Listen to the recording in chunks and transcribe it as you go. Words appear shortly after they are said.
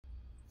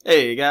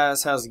Hey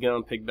guys, how's it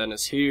going? Pig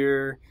Bennis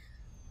here.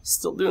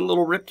 Still doing a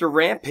little Riptor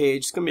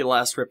rampage. It's gonna be the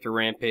last Riptor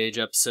rampage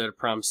episode. I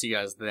promise you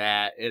guys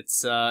that.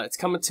 It's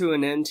coming to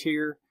an end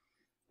here.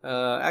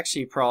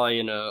 Actually, probably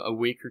in a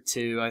week or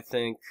two. I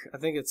think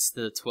it's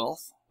the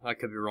 12th. I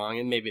could be wrong.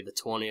 It may be the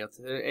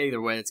 20th.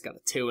 Either way, it's got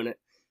a 2 in it.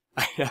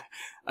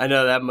 I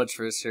know that much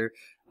for sure.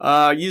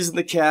 Using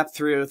the Cap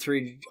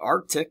 303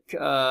 Arctic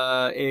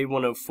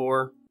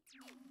A104.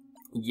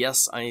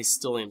 Yes, I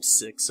still am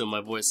sick, so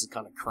my voice is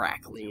kind of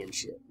crackly and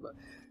shit. But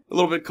a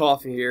little bit of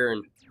coffee here,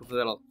 and hopefully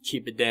that'll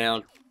keep it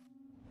down.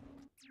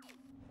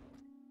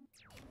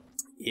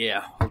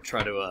 Yeah, I'll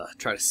try to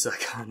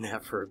suck on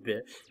that for a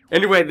bit.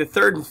 Anyway, the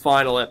third and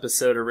final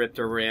episode of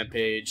Riptor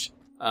Rampage.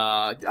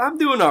 I'm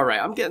doing all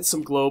right. I'm getting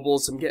some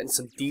globals. I'm getting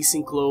some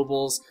decent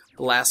globals.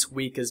 The last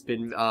week has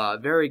been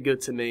very good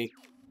to me.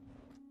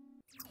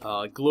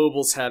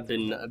 Globals have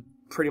been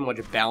pretty much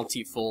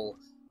bountiful.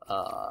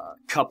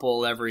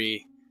 Couple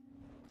every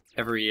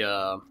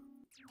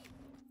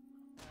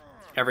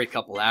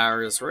couple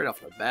hours right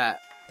off the bat.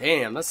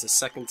 Damn, that's the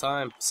second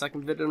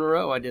vid in a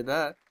row I did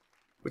that,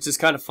 which is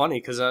kind of funny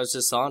because I was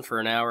just on for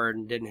an hour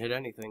and didn't hit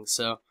anything.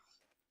 So,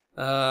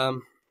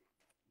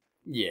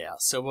 yeah.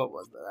 So what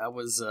was that? That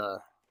was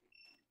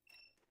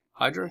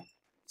Hydra,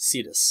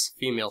 Cetus,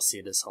 female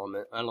Cetus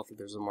helmet. I don't think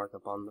there's a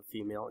markup on the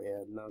female.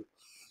 Yeah,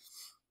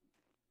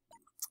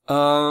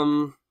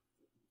 none.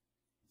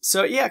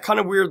 So yeah, kind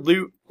of weird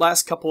loot.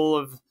 Last couple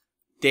of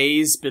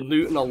days, been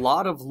looting a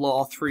lot of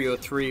Law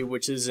 303,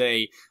 which is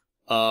a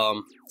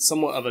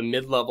somewhat of a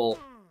mid-level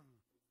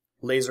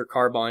laser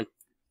carbine.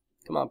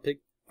 Come on, pig,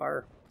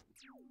 fire.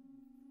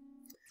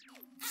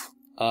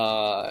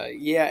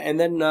 Yeah, and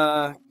then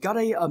got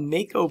a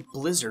Mako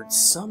Blizzard,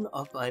 son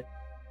of a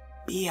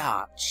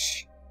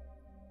biatch.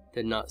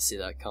 Did not see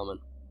that coming.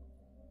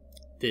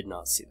 Did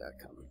not see that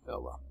coming. Oh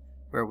well.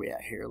 Where are we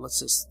at here? Let's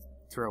just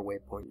throw a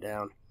waypoint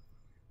down.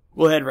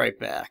 We'll head right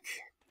back.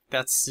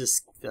 That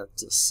just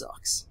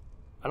sucks.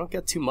 I don't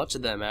get too much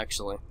of them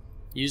actually.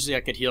 Usually I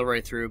could heal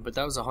right through, but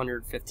that was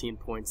 115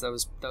 points. That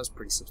was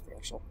pretty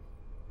substantial.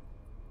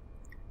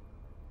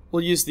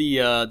 We'll use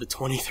the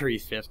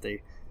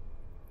 2350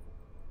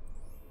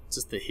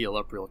 just to heal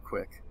up real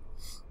quick.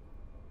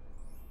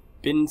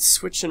 Been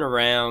switching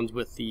around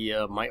with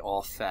the my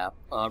off FAP.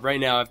 Right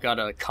now I've got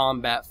a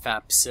combat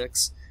FAP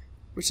 6,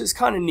 which is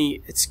kind of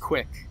neat. It's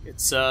quick.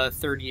 It's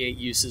 38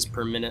 uses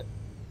per minute.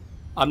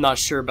 I'm not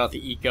sure about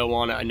the eco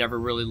on it. I never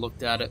really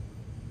looked at it.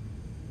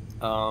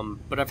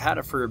 But I've had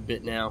it for a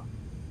bit now.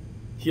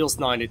 Heals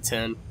 9 to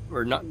 10,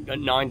 or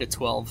 9 to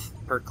 12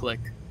 per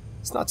click.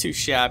 It's not too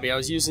shabby. I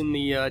was using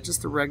the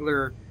just the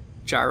regular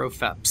Gyro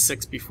FAP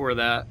 6 before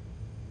that,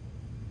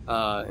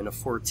 and a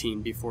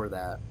 14 before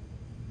that.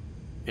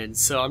 And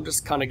so I'm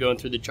just kind of going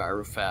through the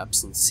Gyro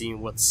FAPs and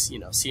seeing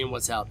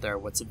what's out there,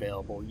 what's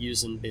available,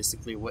 using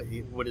basically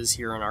what is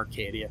here in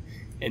Arkadia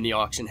in the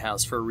auction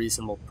house for a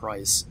reasonable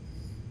price.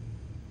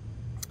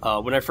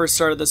 When I first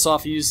started this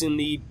off using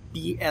the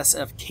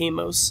BSF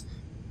Kamos,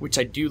 which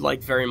I do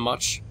like very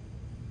much.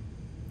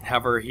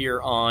 Have her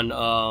here on,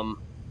 oh,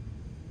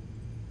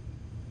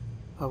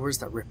 where's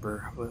that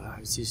Ripper? Well, I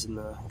was using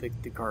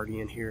the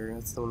Guardian here.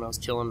 That's the one I was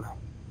killing.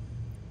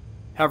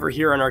 Have her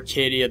here on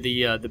Arkadia.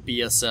 The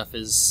BSF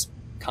is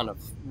kind of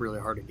really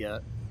hard to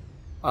get.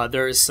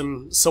 There is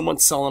someone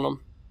selling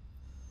them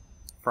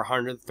for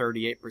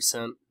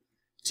 138%.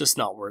 Just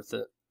not worth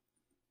it.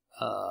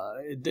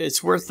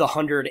 It's worth the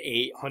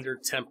 108,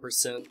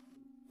 110%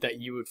 that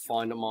you would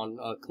find them on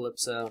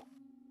Calypso.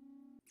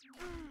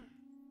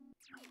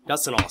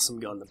 That's an awesome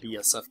gun, the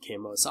BSF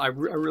Camos. I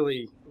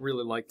really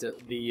liked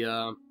it.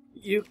 The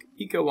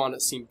eco on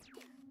it seemed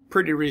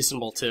pretty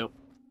reasonable too.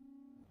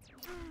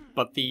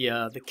 But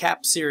the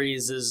Cap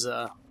series is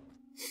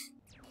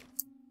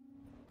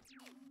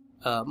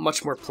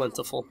much more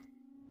plentiful.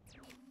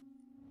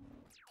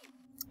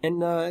 And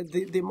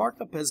the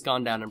markup has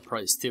gone down in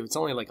price too. It's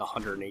only like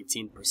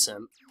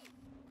 118%.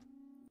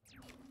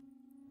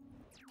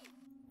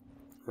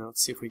 Now,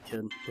 let's see if we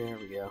can. There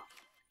we go.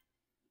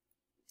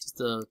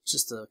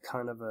 Just a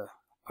kind of a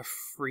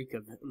freak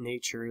of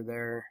nature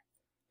there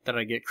that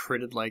I get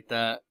critted like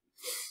that.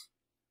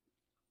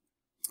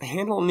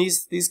 Handling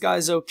these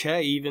guys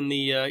okay. Even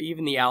the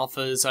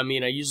alphas. I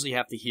mean, I usually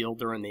have to heal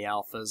during the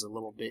alphas a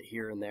little bit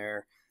here and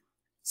there.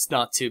 It's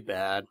not too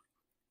bad.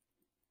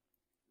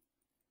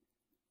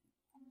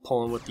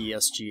 Pulling with the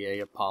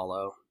SGA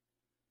Apollo.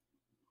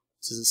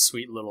 This is a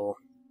sweet little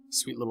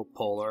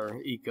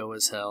polar, eco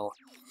as hell.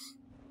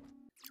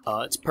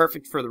 It's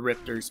perfect for the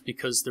Riptors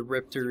because the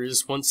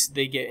Riptors, once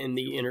they get in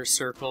the inner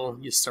circle,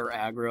 you start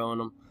aggroing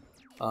them.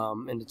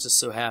 And it just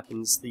so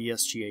happens the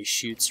SGA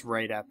shoots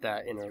right at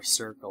that inner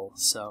circle,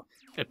 so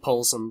it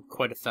pulls them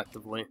quite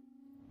effectively.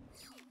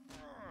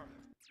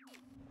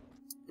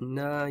 And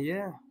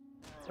yeah,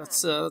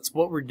 that's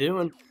what we're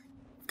doing.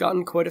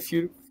 Gotten quite a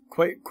few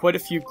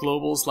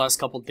globals last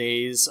couple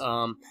days.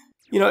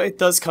 You know, it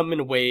does come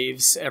in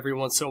waves. Every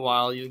once in a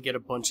while, you get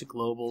a bunch of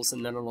globals,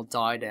 and then it'll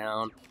die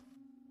down.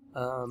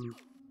 The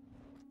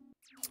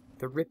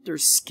Riptor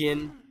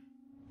skin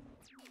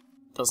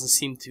Doesn't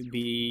seem to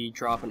be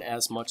dropping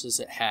as much as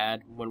it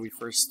had when we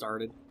first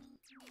started.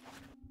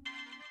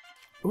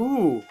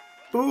 Ooh!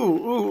 Ooh,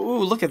 ooh,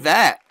 ooh, look at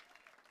that!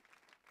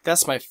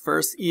 That's my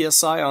first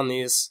ESI on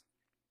these.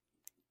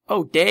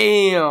 Oh,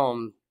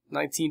 damn!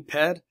 19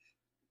 ped?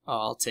 Oh,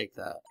 I'll take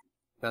that.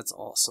 That's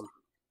awesome.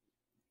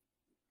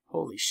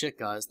 Holy shit,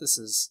 guys. This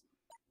is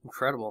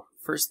incredible.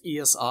 First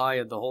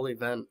ESI of the whole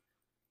event.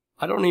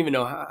 I don't even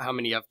know how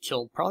many I've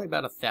killed. Probably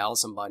about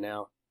 1,000 by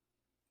now.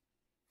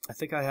 I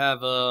think I have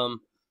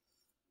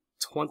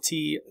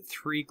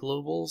 23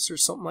 globals or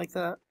something like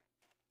that.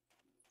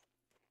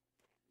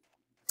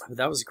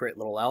 That was a great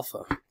little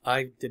alpha.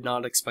 I did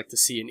not expect to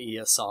see an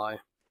ESI.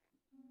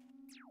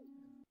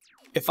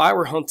 If I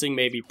were hunting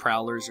maybe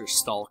prowlers or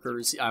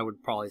stalkers, I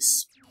would probably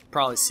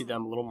see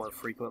them a little more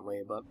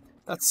frequently, but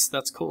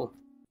that's cool.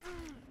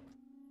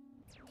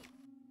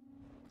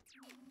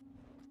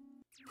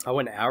 I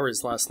went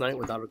hours last night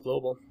without a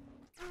global.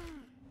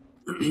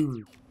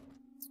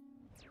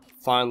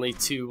 Finally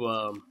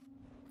to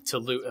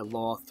loot a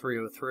Law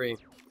 303.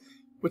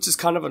 Which is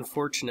kind of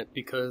unfortunate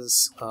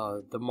because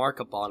the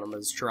markup on them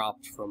has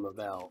dropped from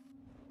about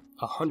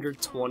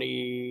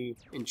 120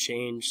 and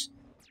change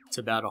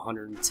to about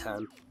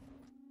 110.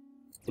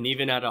 And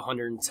even at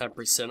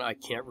 110%, I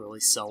can't really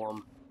sell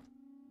them.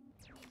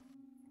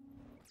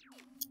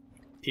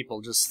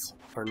 People just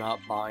are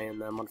not buying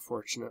them,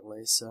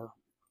 unfortunately, so.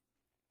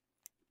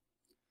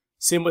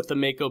 Same with the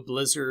Mako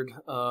Blizzard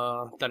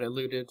that I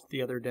looted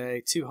the other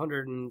day.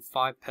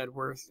 205 ped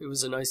worth. It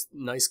was a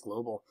nice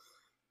global.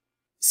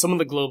 Some of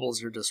the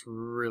globals are just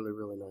really,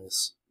 really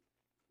nice.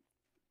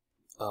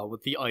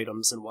 With the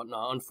items and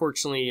whatnot.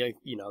 Unfortunately,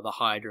 you know, the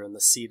Hydra and the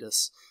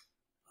Cetus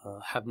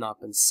have not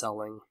been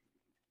selling.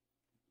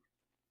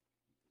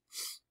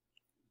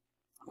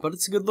 But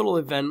it's a good little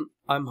event.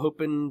 I'm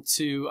hoping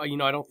to, you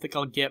know, I don't think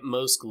I'll get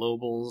most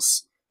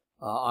globals.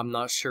 I'm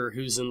not sure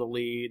who's in the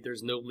lead.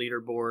 There's no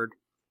leaderboard.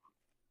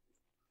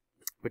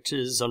 Which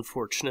is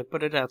unfortunate,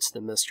 but it adds to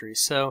the mystery.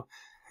 So,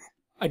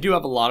 I do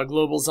have a lot of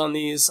globals on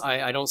these.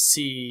 I don't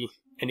see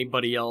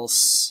anybody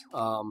else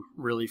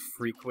really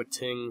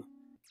frequenting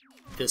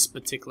this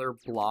particular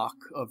block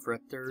of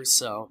Riptors,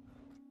 so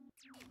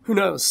who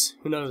knows?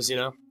 Who knows, you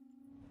know?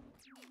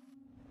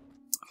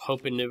 I'm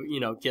hoping to, you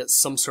know, get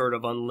some sort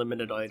of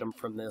unlimited item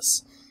from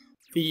this.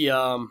 The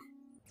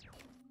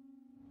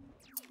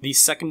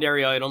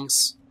secondary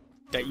items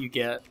that you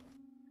get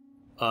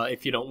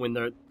if you don't win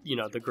the, you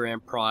know, the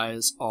grand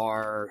prize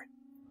are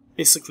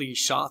basically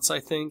shots, I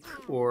think,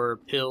 or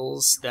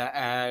pills that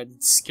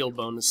add skill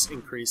bonus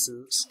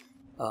increases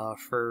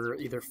for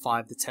either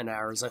 5 to 10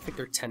 hours. I think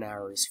they're 10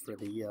 hours for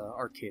the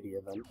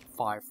Arkadia event,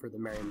 5 for the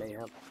Merry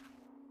Mayhem.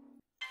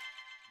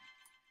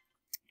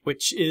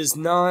 Which is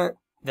not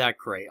that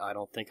great, I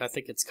don't think. I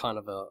think it's kind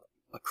of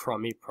a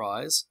crummy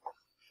prize.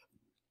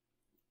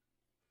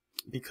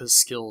 Because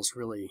skills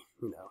really,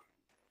 you know,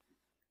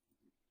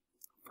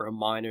 for a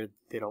miner,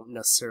 they don't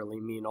necessarily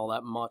mean all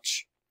that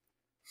much.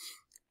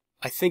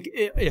 I think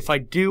if I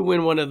do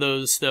win one of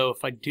those, though,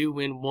 if I do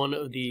win one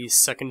of the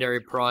secondary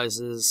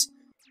prizes,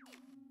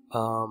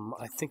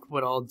 I think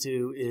what I'll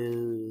do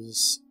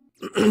is,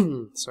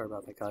 sorry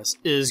about that, guys,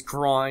 is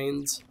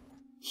grind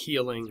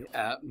healing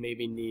at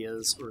maybe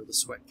Nia's or the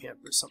Sweat Camp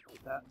or something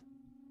like that.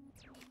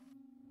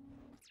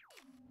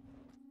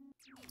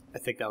 I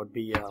think that would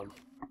be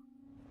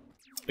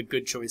a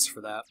good choice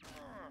for that.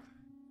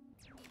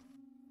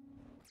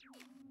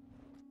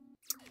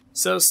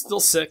 So, still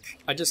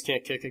sick. I just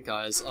can't kick it,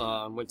 guys.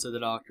 Went to the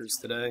doctors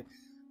today.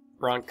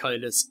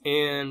 Bronchitis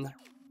and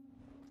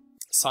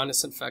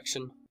sinus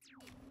infection.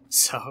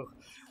 So,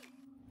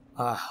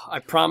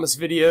 I promise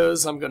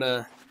videos. I'm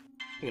gonna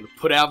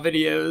put out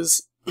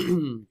videos.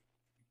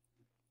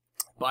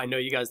 But I know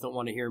you guys don't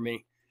want to hear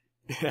me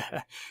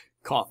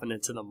coughing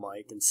into the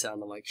mic and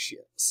sounding like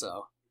shit.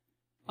 So,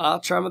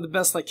 I'll try the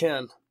best I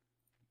can.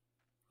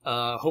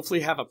 Hopefully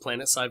have a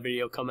PlanetSide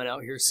video coming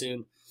out here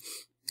soon.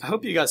 I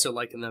hope you guys are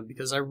liking them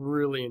because I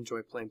really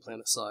enjoy playing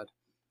PlanetSide.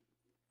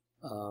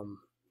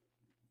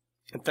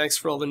 And thanks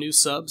for all the new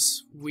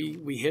subs.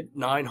 We hit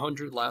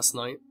 900 last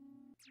night,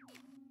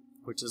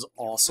 which is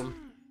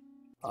awesome.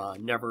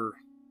 Never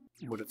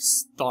would have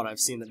thought I've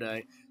seen the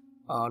day.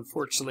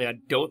 Unfortunately, I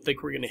don't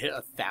think we're going to hit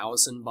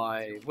 1,000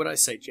 by, what did I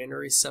say,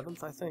 January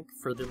 7th, I think,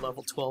 for the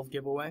level 12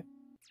 giveaway.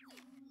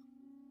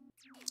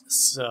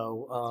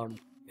 So,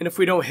 and if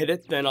we don't hit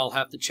it, then I'll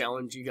have to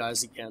challenge you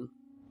guys again.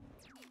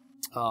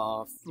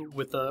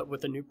 With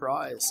a new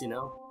prize, you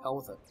know? Hell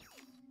with it.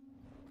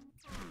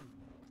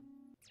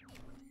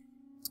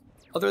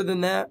 Other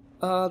than that,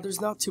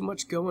 there's not too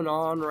much going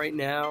on right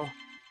now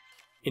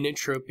in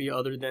Entropia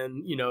other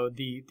than, you know,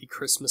 the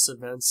Christmas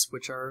events,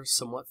 which are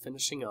somewhat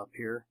finishing up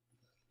here.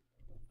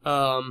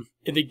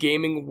 In the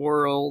gaming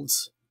world,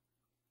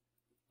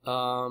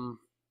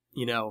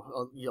 you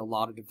know, a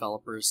lot of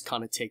developers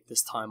kind of take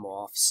this time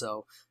off,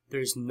 so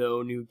there's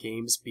no new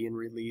games being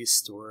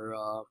released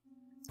or,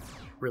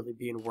 really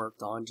being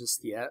worked on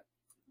just yet.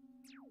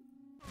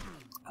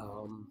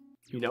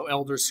 You know,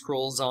 Elder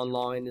Scrolls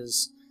Online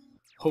is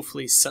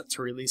hopefully set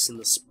to release in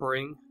the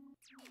spring.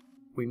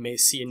 We may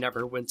see a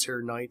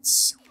Neverwinter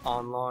Nights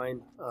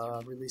online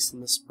release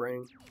in the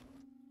spring.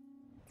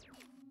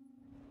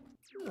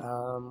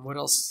 What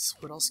else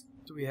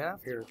do we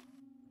have here?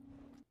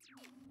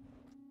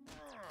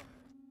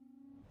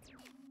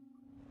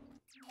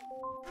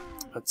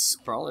 That's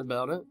probably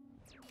about it.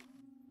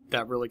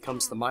 That really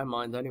comes to my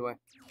mind anyway.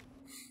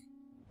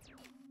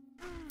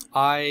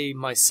 I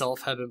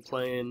myself have been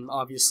playing,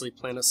 obviously,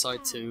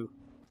 Planetside 2.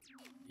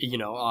 You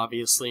know,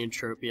 obviously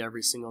Entropia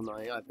every single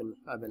night. I've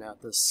been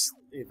at this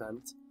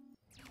event.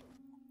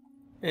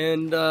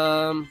 And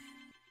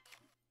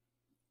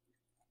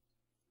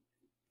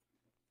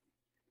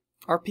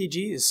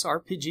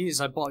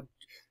RPGs. I bought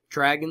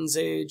Dragon's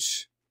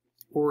Age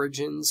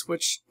Origins,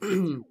 which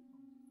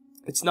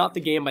it's not the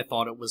game I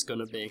thought it was going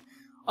to be.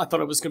 I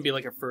thought it was going to be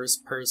like a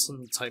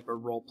first-person type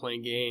of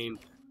role-playing game,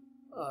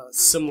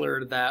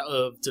 similar to that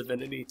of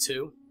Divinity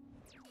 2.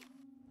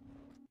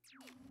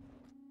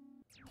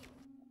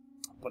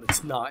 But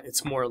it's not.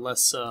 It's more or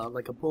less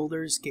like a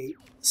Baldur's Gate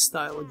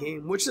style of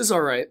game, which is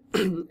alright.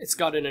 It's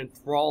got an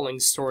enthralling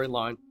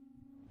storyline.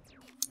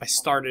 I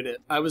started it.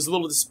 I was a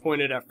little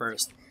disappointed at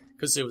first,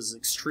 because it was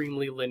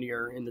extremely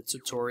linear in the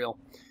tutorial.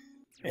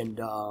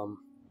 And,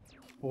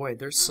 boy,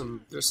 there's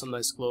some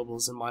nice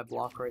globals in my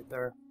block right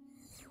there.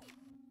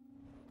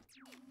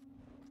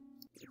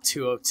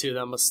 202,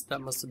 that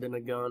must have been a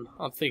gun.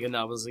 I'm thinking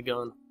that was a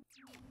gun.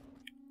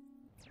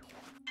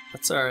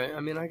 That's alright.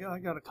 I mean, I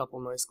got a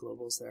couple nice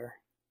globals there.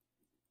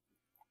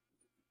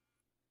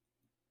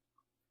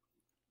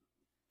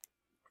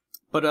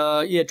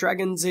 But, yeah,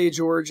 Dragon's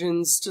Age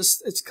Origins,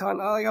 just, it's kind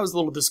of, I was a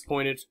little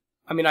disappointed.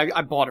 I mean,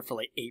 I bought it for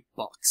like $8,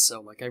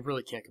 so, like, I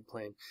really can't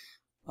complain.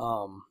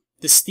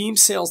 The Steam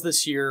sales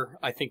this year,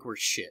 I think, were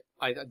shit.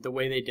 The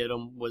way they did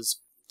them was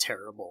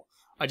terrible.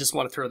 I just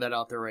want to throw that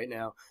out there right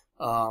now.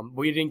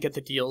 We didn't get the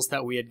deals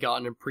that we had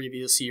gotten in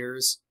previous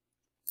years.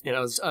 And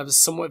I was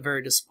somewhat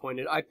very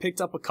disappointed. I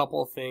picked up a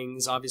couple of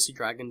things, obviously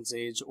Dragon's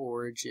Age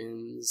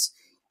Origins.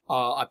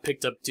 I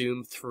picked up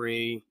Doom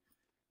 3.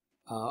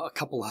 A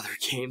couple other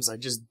games I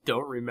just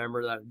don't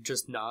remember, that are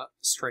just not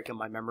striking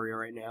my memory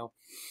right now.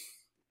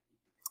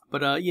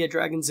 But yeah,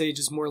 Dragon's Age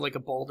is more like a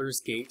Baldur's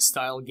Gate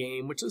style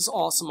game, which is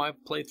awesome.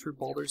 I've played through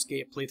Baldur's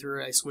Gate, played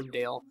through Icewind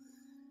Dale.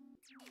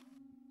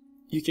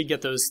 You could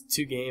get those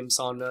two games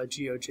on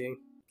GOG.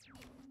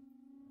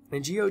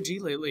 And GOG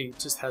lately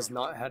just has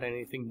not had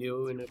anything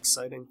new and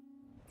exciting.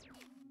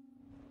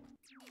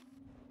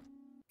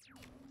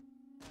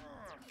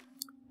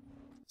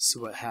 See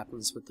what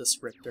happens with this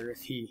Riptor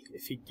if he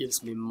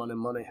gives me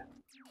money.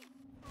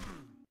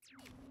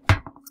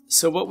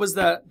 So what was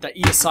that? That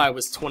ESI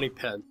was 20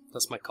 ped.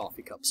 That's my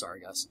coffee cup. Sorry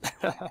guys.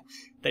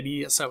 That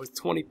ESI was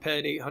 20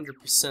 ped,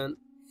 800%,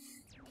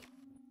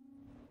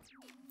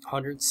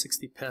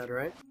 160 ped,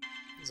 right?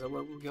 Is that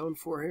what we're going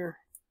for here?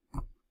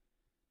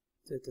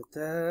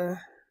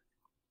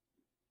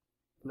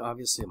 And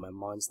obviously my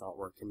mind's not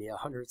working. Yeah,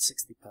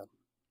 160 ped.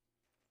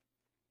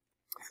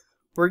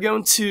 We're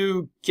going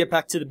to get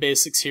back to the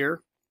basics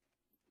here.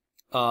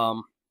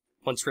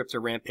 Once Riptor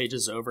Rampage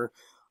is over.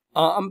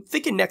 I'm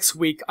thinking next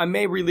week, I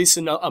may release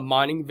a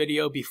mining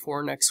video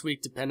before next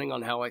week, depending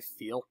on how I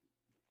feel.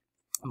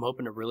 I'm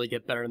hoping to really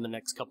get better in the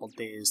next couple of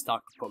days.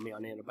 Doctor put me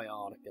on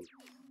antibiotic and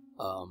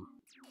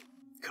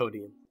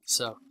codeine.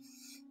 So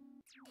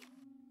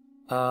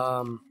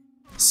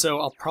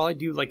I'll probably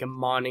do like a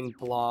mining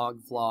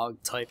vlog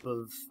type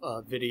of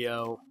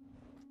video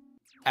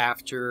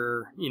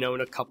after, you know, in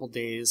a couple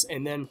days.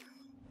 And then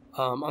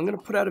I'm going to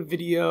put out a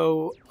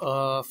video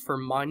for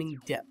mining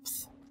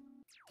depth,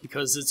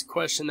 because it's a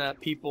question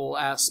that people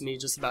ask me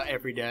just about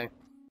every day.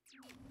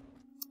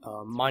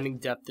 Mining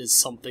depth is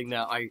something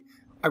that I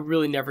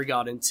really never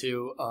got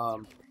into.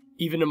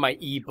 Even in my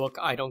ebook,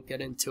 I don't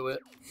get into it.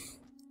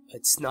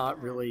 It's not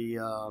really,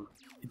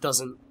 it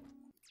doesn't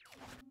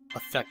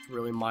affect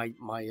really my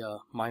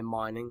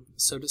mining,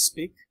 so to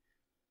speak.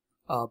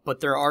 But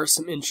there are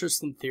some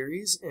interesting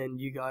theories, and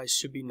you guys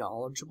should be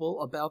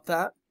knowledgeable about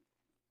that.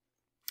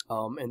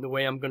 And the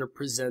way I'm going to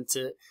present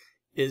it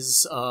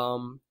is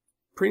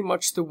pretty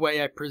much the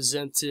way I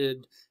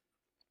presented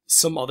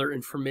some other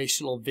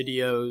informational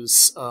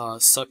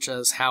videos, such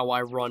as how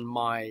I run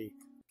my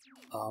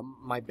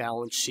my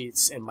balance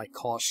sheets and my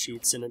cost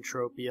sheets in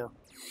Entropia.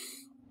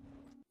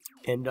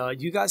 And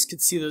you guys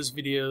could see those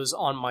videos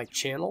on my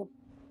channel,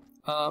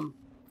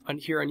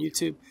 here on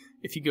YouTube.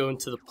 If you go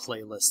into the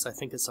playlist, I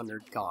think it's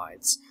under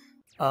guides.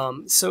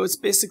 So it's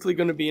basically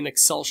going to be an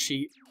Excel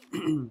sheet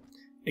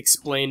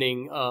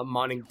explaining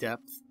mining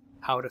depth,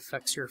 how it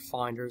affects your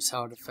finders,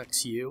 how it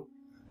affects you,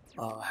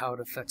 how it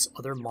affects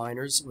other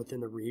miners within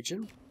the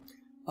region.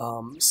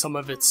 Some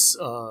of it's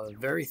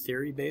very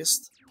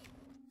theory-based.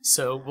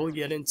 So we'll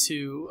get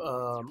into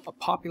a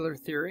popular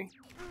theory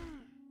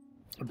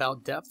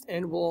about depth,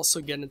 and we'll also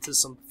get into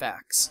some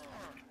facts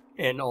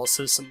and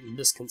also some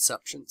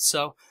misconceptions.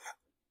 So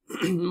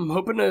I'm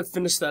hoping to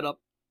finish that up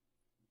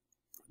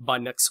by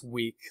next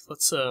week.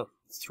 Let's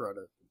throw out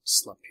a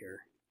slep here.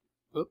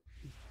 Oop.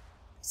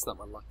 It's not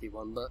my lucky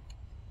one, but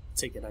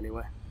take it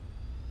anyway.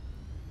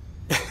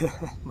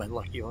 My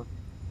lucky one.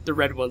 The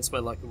red one's my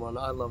lucky one.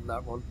 I love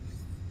that one.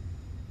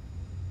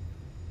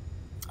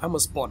 I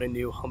almost bought a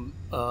new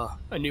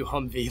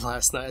Humvee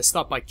last night. I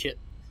stopped by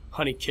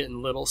Honey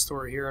Kitten Little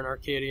store here in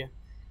Arkadia,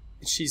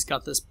 and she's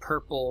got this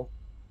purple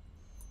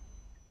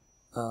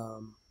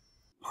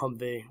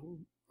Humvee,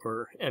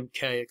 or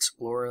MK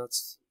Explorer.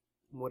 That's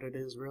what it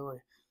is, really.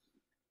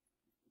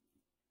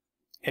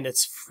 And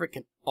it's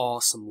freaking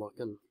awesome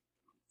looking.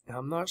 And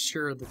I'm not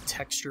sure of the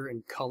texture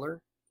and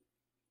color.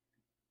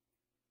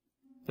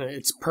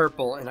 It's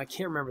purple, and I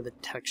can't remember the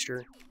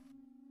texture.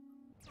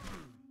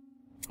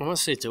 I want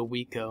to say it's a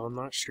Wiko, I'm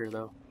not sure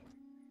though.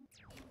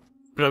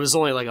 But it was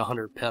only like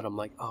 100 pet, I'm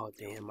like, oh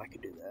damn, I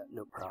could do that,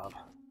 no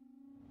problem.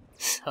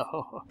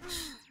 So...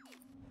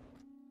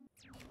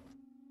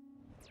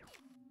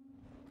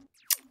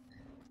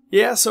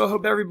 yeah, so I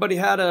hope everybody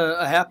had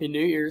a happy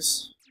New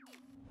Year's.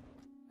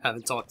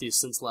 Haven't talked to you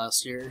since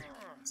last year.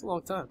 It's a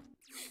long time.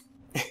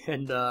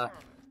 And, hope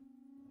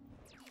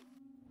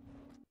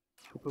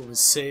it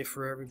was safe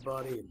for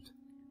everybody. And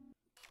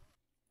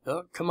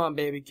oh, come on,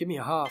 baby, give me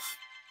a huff.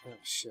 Oh,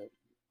 shit.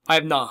 I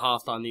have not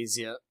huffed on these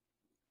yet.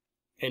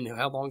 And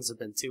how long has it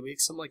been? 2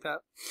 weeks? Something like that?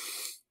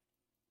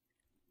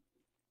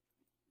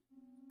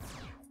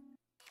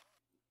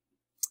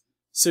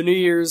 So New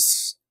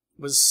Year's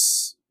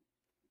was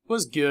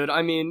good.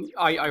 I mean,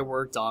 I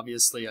worked,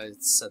 obviously. I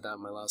said that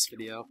in my last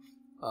video.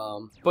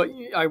 But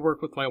I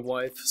work with my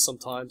wife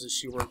sometimes, and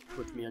she worked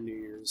with me on New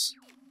Year's.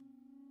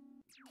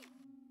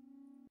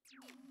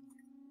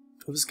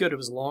 It was good. It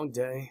was a long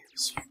day. It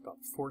was about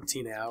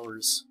 14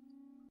 hours.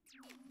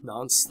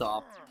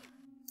 Non-stop.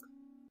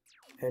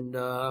 And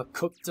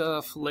cooked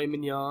filet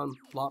mignon,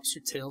 lobster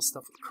tail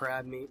stuffed with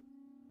crab meat.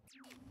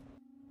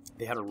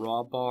 They had a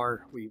raw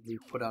bar. We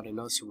put out a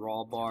nice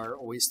raw bar.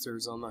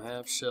 Oysters on the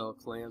half shell,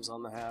 clams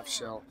on the half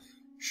shell,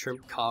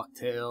 shrimp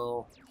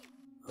cocktail.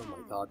 Oh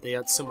my god, they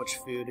had so much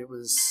food. It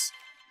was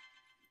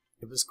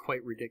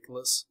quite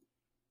ridiculous.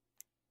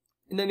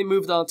 And then they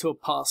moved on to a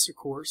pasta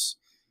course,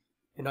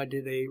 and I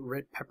did a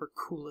red pepper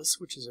coulis,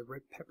 which is a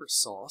red pepper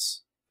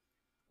sauce,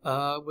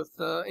 with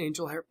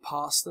angel hair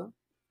pasta.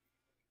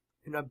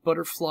 And I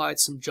butterflied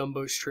some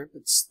jumbo shrimp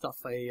and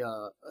stuffed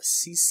a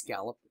sea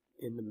scallop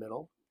in the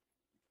middle.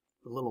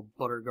 A little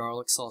butter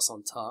garlic sauce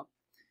on top.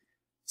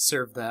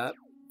 Served that.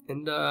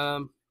 And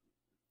it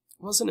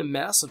wasn't a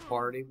massive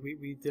party.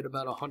 We did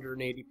about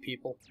 180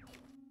 people.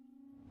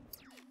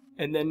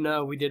 And then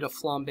we did a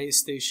flambe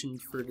station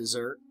for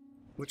dessert,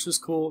 which was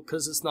cool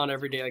because it's not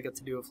every day I get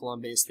to do a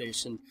flambe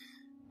station.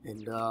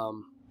 And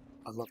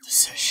I'd love to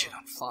set shit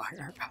on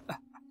fire.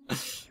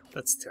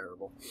 That's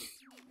terrible.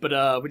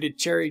 But we did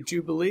Cherry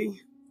Jubilee,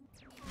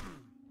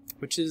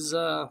 which is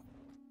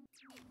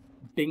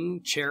Bing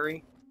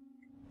cherry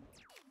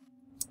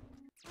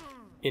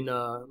in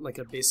like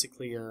a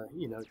basically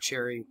you know,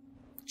 cherry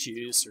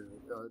juice or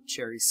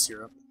cherry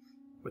syrup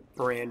with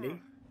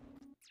brandy,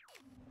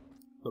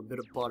 a little bit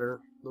of butter,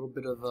 a little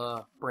bit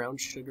of brown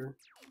sugar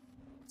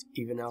to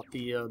even out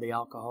the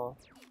alcohol.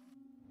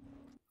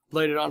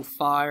 Light it on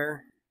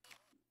fire,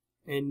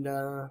 and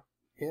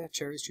yeah,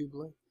 Cherry's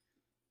Jubilee.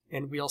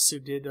 And we also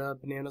did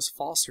Bananas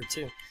Foster,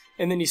 too.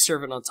 And then you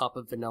serve it on top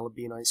of vanilla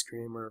bean ice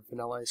cream or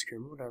vanilla ice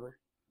cream, whatever.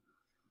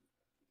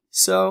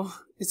 So,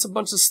 it's a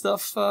bunch of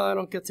stuff I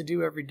don't get to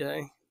do every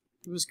day.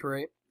 It was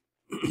great.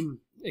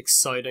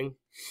 Exciting.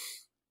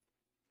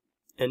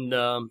 And,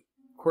 of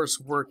course,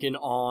 working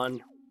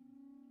on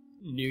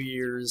New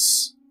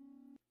Year's.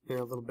 You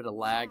know, a little bit of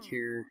lag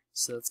here,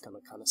 so that's gonna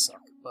kind of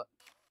suck. But,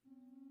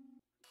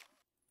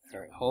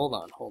 alright, hold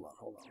on.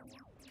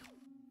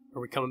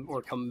 We're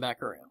coming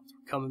back around.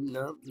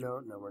 No,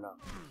 we're not.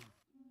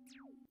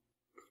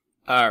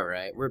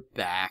 Alright, we're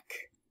back.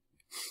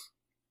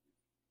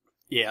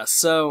 Yeah,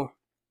 so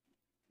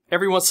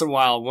every once in a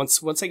while,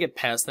 once I get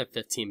past that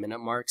 15-minute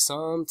mark,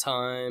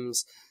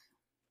 sometimes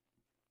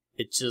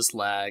it just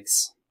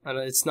lags.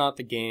 It's not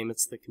the game,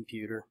 it's the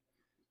computer.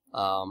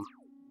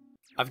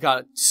 I've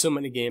got so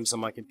many games on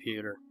my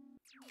computer.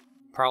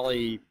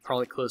 Probably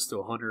close to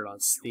 100 on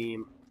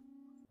Steam.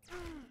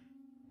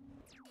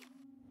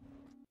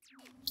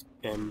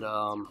 And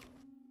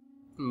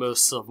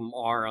most of them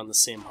are on the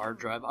same hard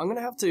drive. I'm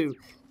gonna have to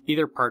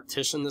either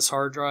partition this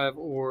hard drive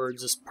or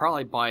just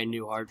probably buy a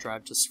new hard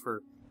drive just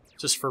for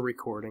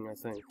recording, I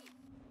think.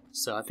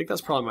 So I think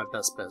that's probably my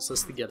best bet,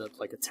 just to get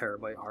like a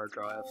terabyte hard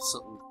drive,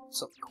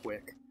 something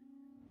quick.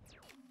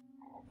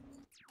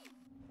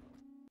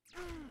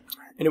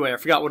 Anyway, I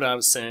forgot what I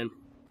was saying.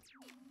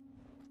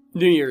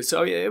 New Year's.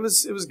 Oh yeah, it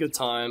was a good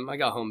time. I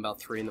got home about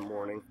 3 in the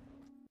morning.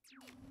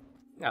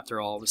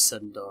 After all was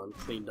said and done,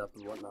 cleaned up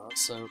and whatnot,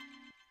 so.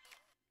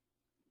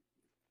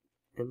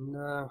 And,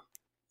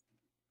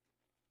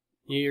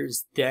 New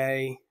Year's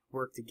Day,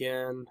 worked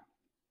again.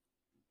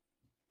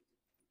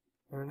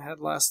 And had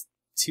last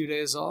 2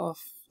 days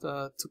off,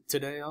 took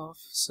today off,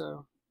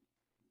 so.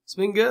 It's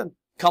been good.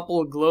 Couple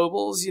of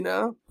globals, you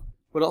know.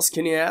 What else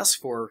can you ask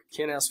for?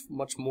 Can't ask for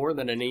much more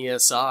than an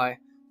ESI.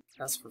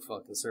 That's for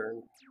fucking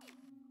certain.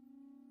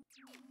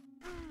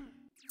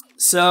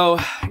 So,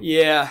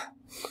 yeah.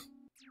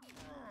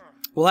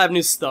 We'll have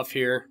new stuff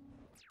here.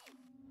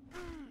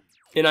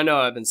 And I know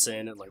I've been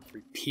saying it, like,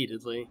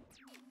 repeatedly.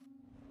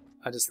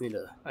 I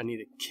need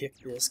to kick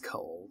this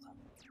cold.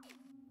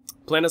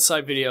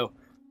 Planetside video.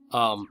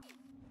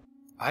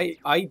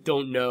 I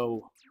don't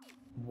know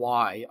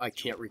why I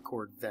can't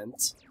record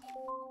vent.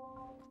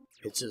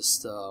 It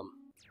just,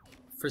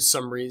 for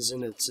some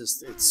reason, it's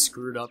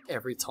screwed up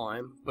every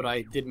time. But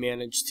I did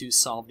manage to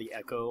solve the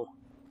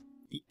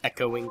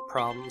echoing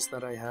problems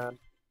that I had.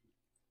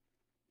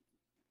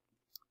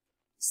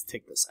 Let's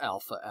take this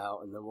alpha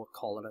out and then we'll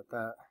call it at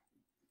that.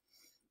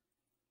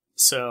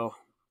 So,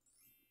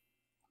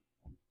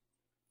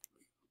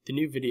 the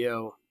new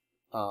video,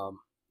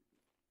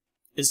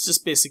 is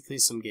just basically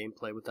some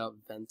gameplay without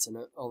vent in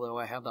it. Although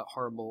I have that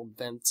horrible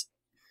vent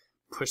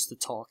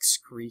push-to-talk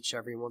screech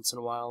every once in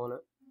a while in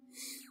it.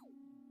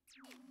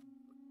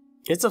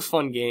 It's a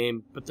fun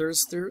game, but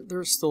there's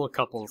still a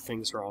couple of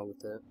things wrong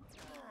with it.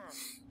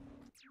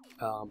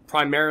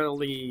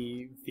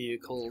 Primarily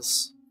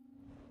vehicles.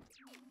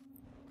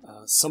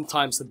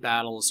 Sometimes the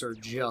battles are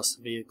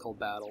just vehicle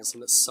battles,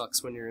 and it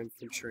sucks when you're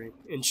infantry.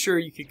 And sure,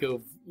 you could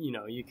go,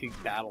 you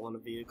could battle in a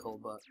vehicle,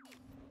 but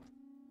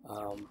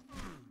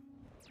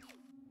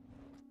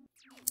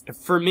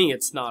for me,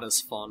 it's not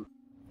as fun.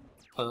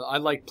 I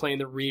like playing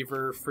the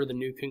Reaver for the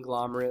new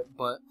conglomerate,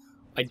 but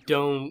I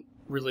don't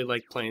really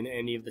like playing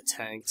any of the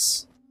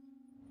tanks.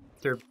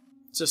 They're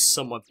just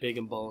somewhat big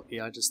and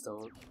bulky. I just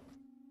don't.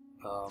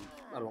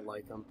 I don't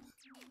like them.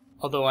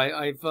 Although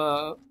I've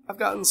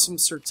gotten some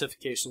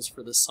certifications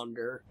for the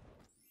Sunder.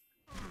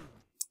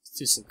 Let's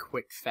do some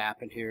quick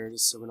fap in here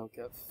just so we don't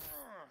get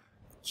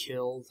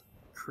killed,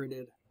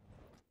 critted.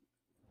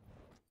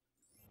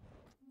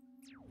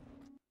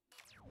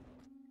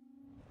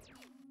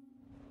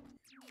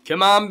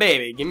 Come on,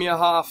 baby, give me a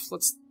Hoff.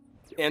 Let's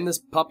end this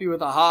puppy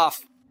with a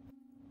Hoff.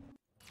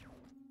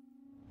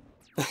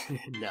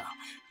 No.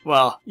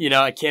 Well,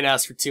 I can't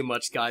ask for too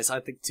much, guys. I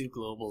think 2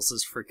 globals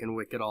is freaking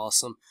wicked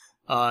awesome.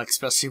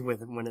 Especially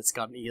when it's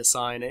got an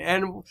ESI in it.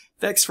 And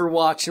thanks for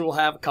watching. We'll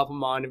have a couple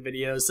mining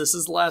videos. This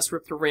is the last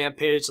Riptor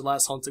Rampage, the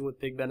last hunting with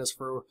Big Venice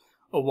for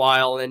a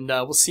while. And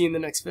we'll see you in the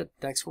next vid.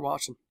 Thanks for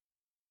watching.